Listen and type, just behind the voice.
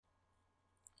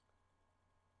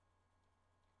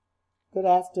Good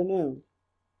afternoon.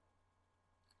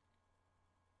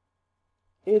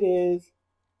 It is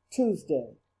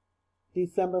Tuesday,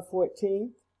 December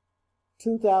 14th,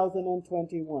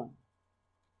 2021.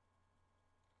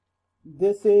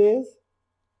 This is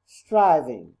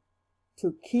Striving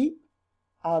to Keep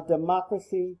Our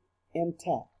Democracy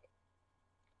Intact.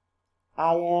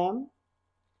 I am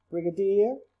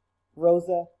Brigadier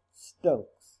Rosa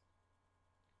Stokes.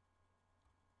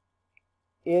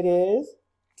 It is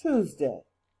Tuesday,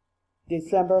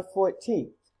 December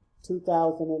 14th,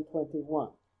 2021.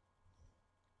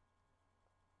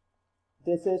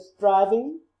 This is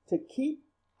Striving to Keep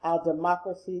Our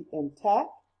Democracy Intact.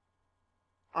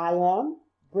 I am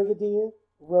Brigadier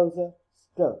Rosa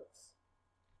Stokes.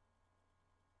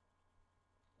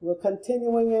 We're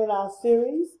continuing in our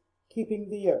series, Keeping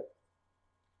the Earth.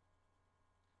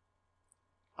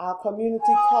 Our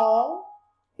community call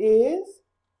is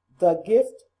The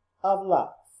Gift of Life.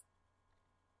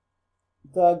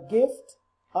 The gift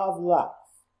of life.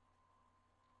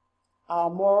 Our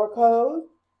moral code,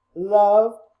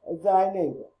 love thy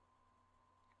neighbor.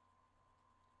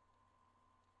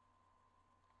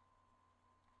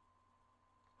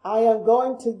 I am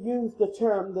going to use the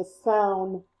term the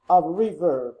sound of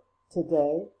reverb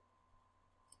today.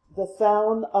 The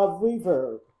sound of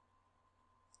reverb.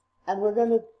 And we're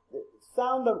going to,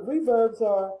 sound of reverbs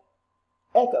are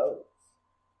echoes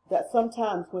that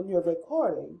sometimes when you're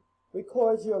recording,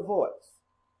 records your voice.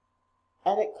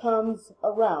 And it comes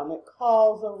around, it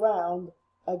calls around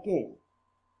again.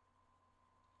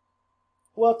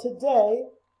 Well, today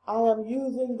I am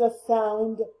using the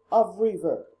sound of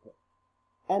reverb.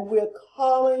 And we're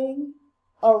calling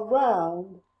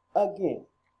around again.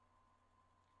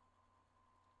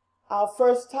 Our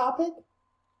first topic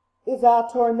is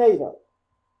our tornado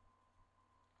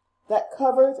that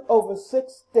covered over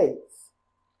 6 states.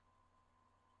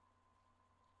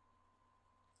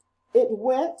 It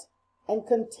went and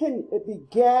continued. It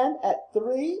began at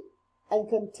 3 and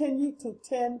continued to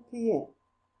 10 p.m.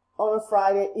 on a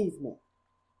Friday evening,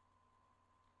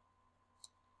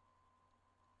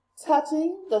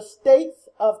 touching the states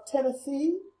of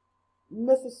Tennessee,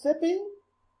 Mississippi,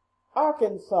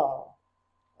 Arkansas,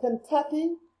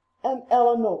 Kentucky, and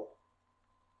Illinois,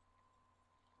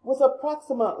 with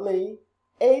approximately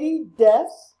 80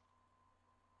 deaths,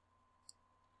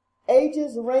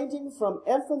 ages ranging from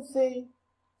infancy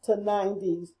to the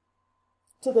 90s.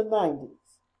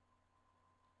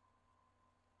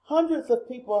 Hundreds of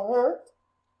people hurt,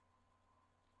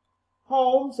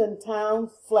 homes and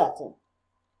towns flattened.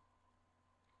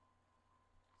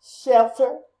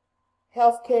 Shelter,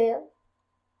 health care,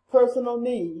 personal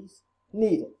needs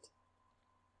needed.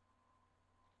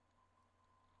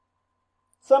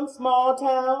 Some small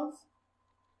towns,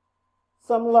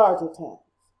 some larger towns.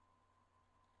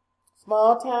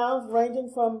 Small towns ranging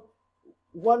from,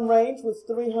 one range was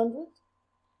 300,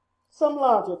 some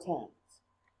larger towns.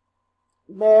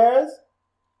 Mayors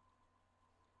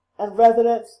and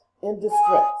residents in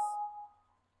distress.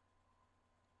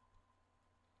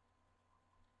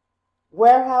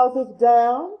 Warehouses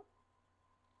down,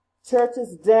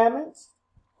 churches damaged,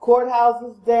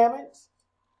 courthouses damaged.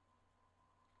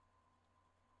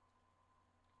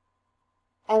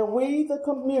 And we, the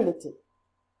community,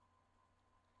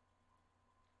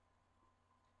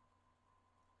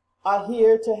 are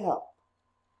here to help.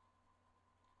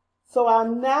 So our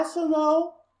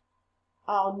national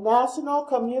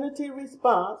community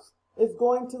response is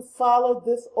going to follow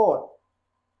this order.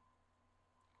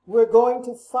 We're going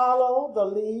to follow the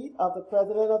lead of the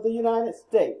President of the United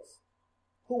States,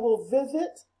 who will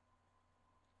visit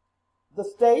the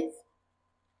states,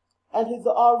 and he's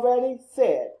already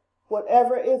said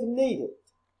whatever is needed,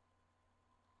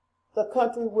 the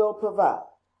country will provide.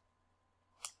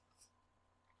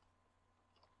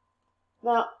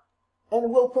 Now,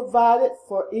 and will provide it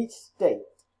for each state.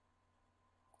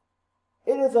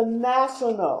 It is a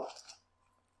national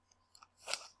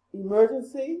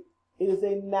emergency. It is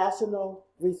a national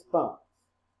response,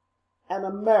 an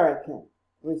American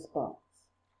response.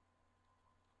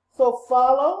 So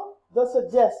follow the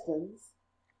suggestions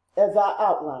as I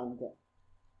outlined them.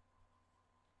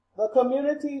 The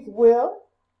communities will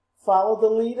follow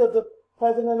the lead of the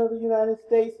President of the United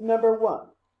States, number 1.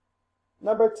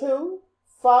 Number 2,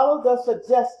 follow the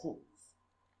suggestions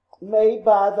made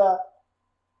by the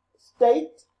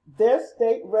their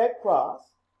state Red Cross,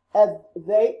 as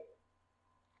they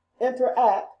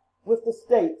interact with the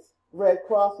state's Red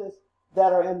Crosses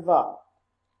that are involved.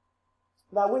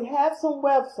 Now, we have some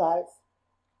websites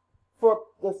for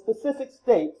the specific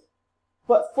states,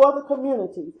 but for the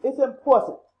communities, it's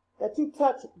important that you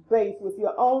touch base with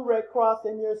your own Red Cross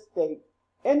in your state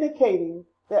indicating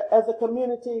that as a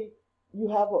community you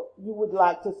would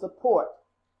like to support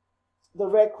the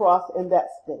Red Cross in that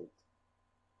state.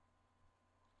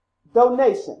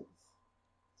 Donations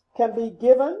can be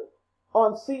given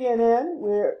on CNN.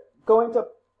 We're going to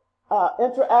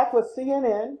interact with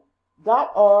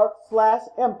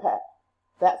CNN.org/impact.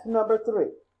 That's number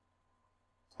 3.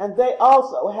 And they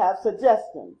also have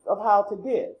suggestions of how to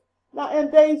give. Now,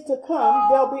 in days to come,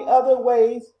 there'll be other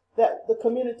ways that the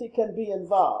community can be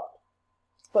involved.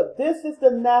 But this is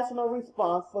the national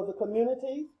response for the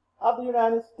communities of the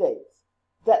United States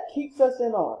that keeps us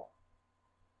in order.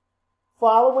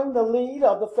 Following the lead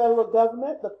of the federal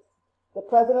government, the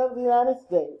President of the United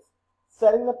States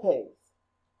setting the pace,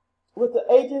 with the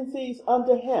agencies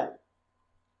under him,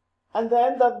 and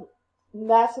then the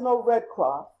National Red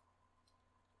Cross,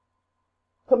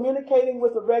 communicating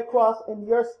with the Red Cross in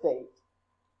your state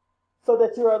so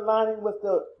that you're aligning with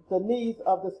the needs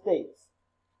of the states.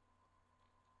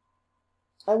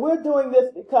 And we're doing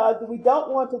this because we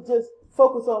don't want to just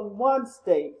focus on one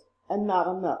state and not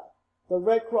another. The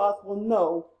Red Cross will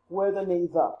know where the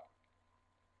needs are.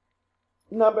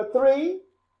 Number 3,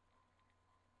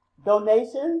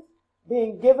 donations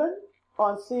being given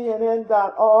on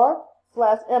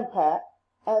CNN.org/impact,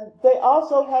 and they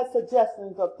also had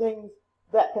suggestions of things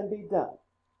that can be done.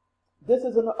 This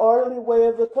is an orderly way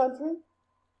of the country,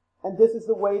 and this is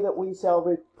the way that we shall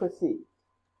proceed.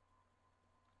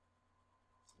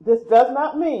 This does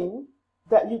not mean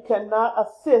that you cannot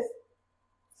assist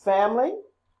family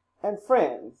and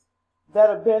friends that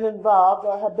have been involved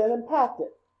or have been impacted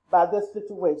by this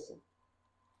situation.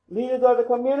 Leaders of the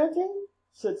community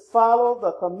should follow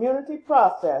the community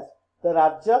process that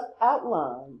I've just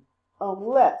outlined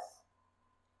unless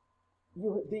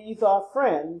these are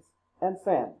friends and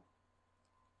family.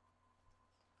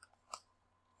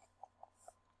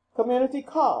 Community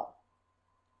call.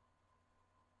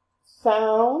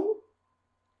 Sound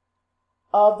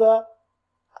of the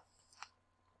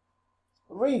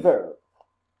reverb.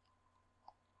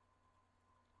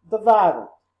 The virus.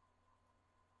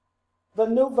 The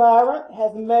new variant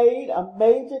has made a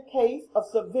major case of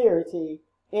severity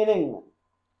in England.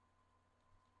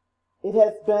 It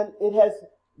has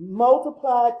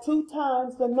multiplied 2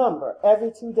 times the number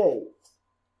every 2 days.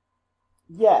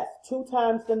 Yes, 2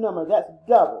 times the number. That's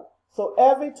double. So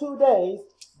every 2 days,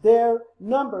 their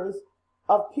numbers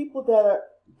of people that are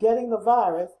getting the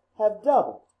virus have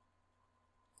doubled.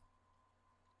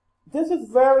 This is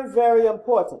very, very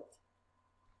important.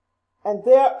 And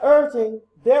they're urging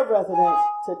their residents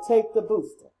to take the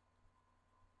booster.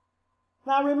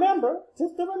 Now remember,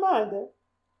 just a reminder,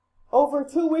 over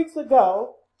 2 weeks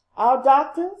ago, our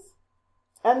doctors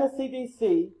and the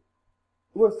CDC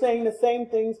were saying the same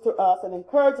things to us and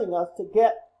encouraging us to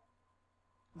get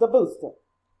the booster.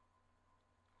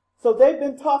 So they've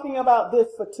been talking about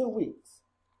this for 2 weeks.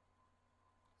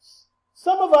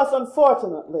 Some of us,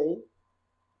 unfortunately,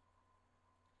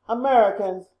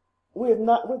 Americans, we've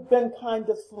been kind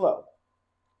of slow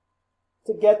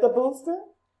to get the booster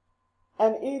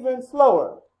and even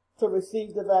slower to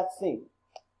receive the vaccine.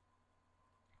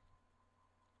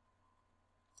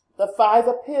 The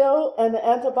Pfizer pill and the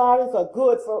antibodies are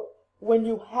good for when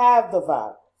you have the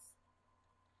virus,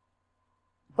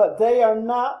 but they are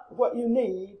not what you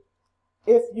need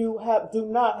if you do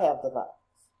not have the virus.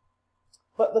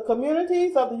 But the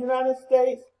communities of the United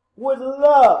States would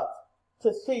love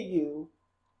to see you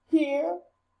here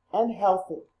and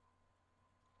healthy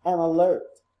and alert.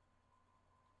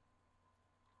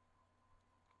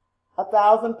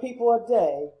 1,000 people a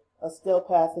day are still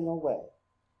passing away,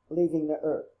 leaving the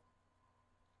earth.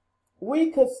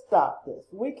 We could stop this.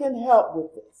 We can help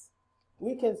with this.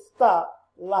 We can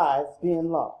stop lives being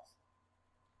lost.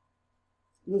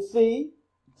 You see,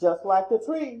 just like the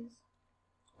trees,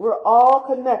 we're all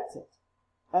connected.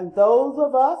 And those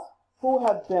of us who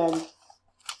have been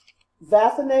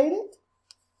vaccinated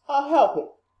are helping.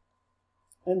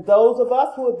 And those of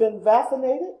us who have been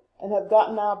vaccinated and have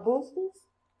gotten our boosters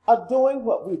are doing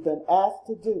what we've been asked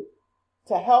to do,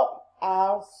 to help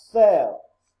ourselves.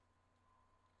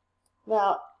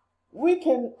 Now, we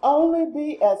can only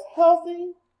be as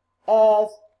healthy as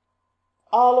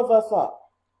all of us are.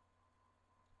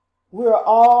 We're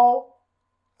all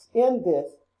in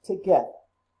this together.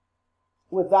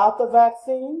 Without the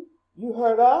vaccine, you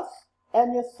hurt us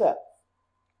and yourself.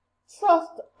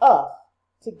 Trust us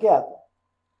together.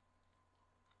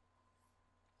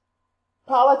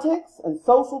 Politics and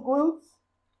social groups,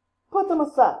 put them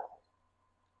aside.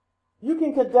 You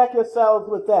can conduct yourselves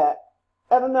with that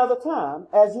at another time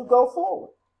as you go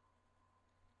forward.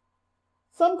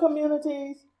 Some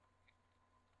communities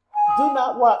do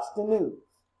not watch the news.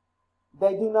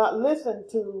 They do not listen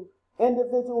to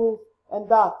individuals and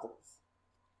doctors.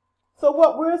 So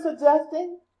what we're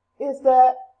suggesting is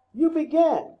that you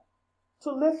begin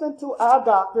to listen to our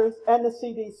doctors and the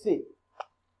CDC.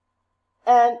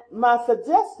 And my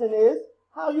suggestion is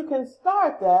how you can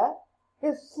start that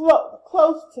is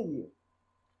close to you,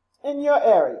 in your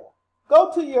area.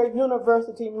 Go to your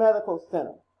university medical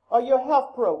center or your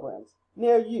health programs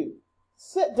near you.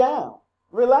 Sit down,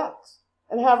 relax,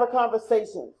 and have a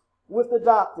conversation with the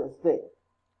doctors there.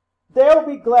 They'll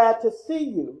be glad to see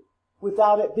you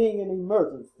without it being an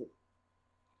emergency.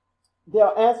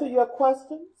 They'll answer your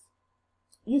questions.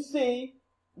 You see,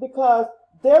 because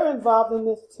they're involved in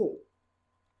this too.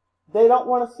 They don't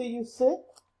want to see you sick.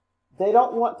 They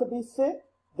don't want to be sick.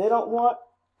 They don't want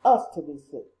us to be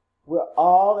sick. We're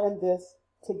all in this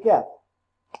together.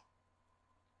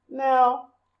 Now,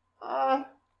 I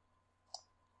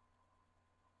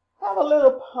have a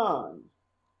little pun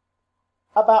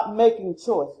about making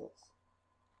choices.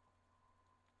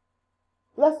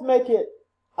 Let's make it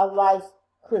a life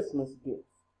Christmas gift.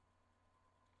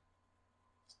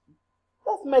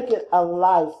 Let's make it a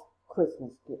life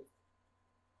Christmas gift.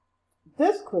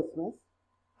 This Christmas,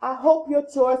 I hope your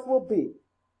choice will be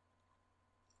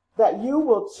that you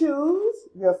will choose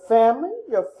your family,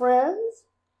 your friends,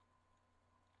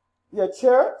 your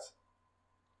church,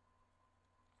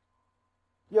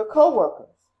 your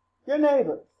co-workers, your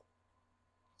neighbors,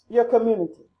 your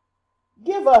community.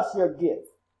 Give us your gift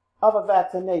of a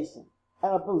vaccination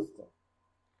and a booster.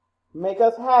 Make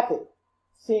us happy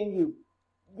seeing you,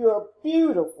 your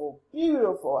beautiful,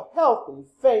 beautiful, healthy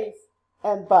face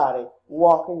and body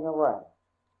walking around.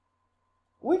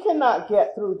 We cannot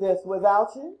get through this without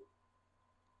you.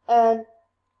 And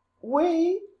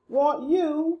we want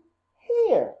you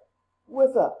here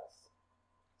with us.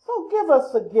 So give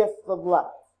us the gift of life,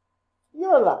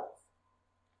 your life.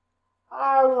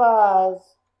 Our lives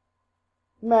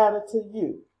matter to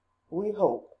you, we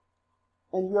hope,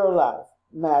 and your life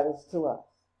matters to us.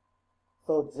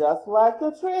 So just like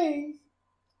the trees,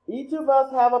 each of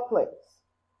us have a place.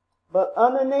 But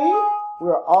underneath,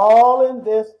 we're all in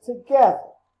this together,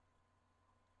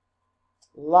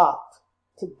 locked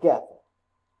together.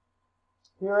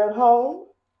 Here at home,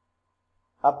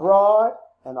 abroad,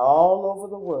 and all over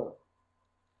the world.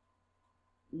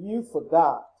 You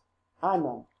forgot. I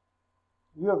know.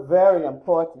 You're very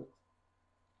important.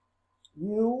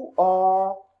 You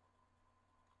are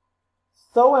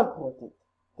so important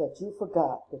that you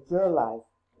forgot that your life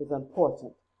is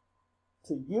important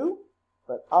to you,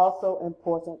 but also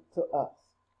important to us.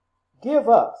 Give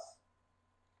us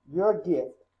your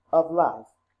gift of life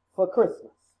for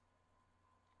Christmas.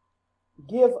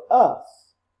 Give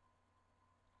us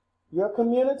your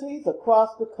communities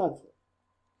across the country,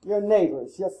 your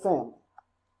neighbors, your family,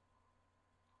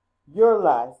 your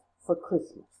life for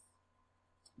Christmas.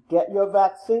 Get your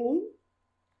vaccine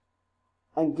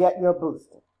and get your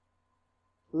booster.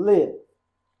 Live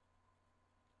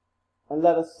and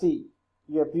let us see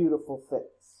your beautiful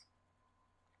face.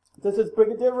 This is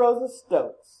Brigadier Rosa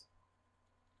Stokes,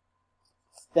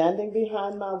 standing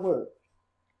behind my word.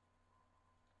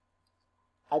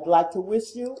 I'd like to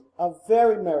wish you a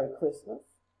very Merry Christmas.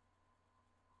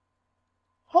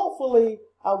 Hopefully,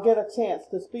 I'll get a chance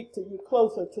to speak to you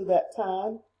closer to that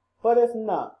time, but if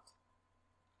not,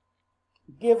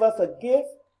 give us a gift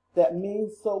that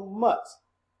means so much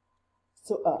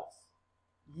to us,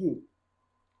 you,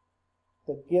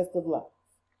 the gift of life.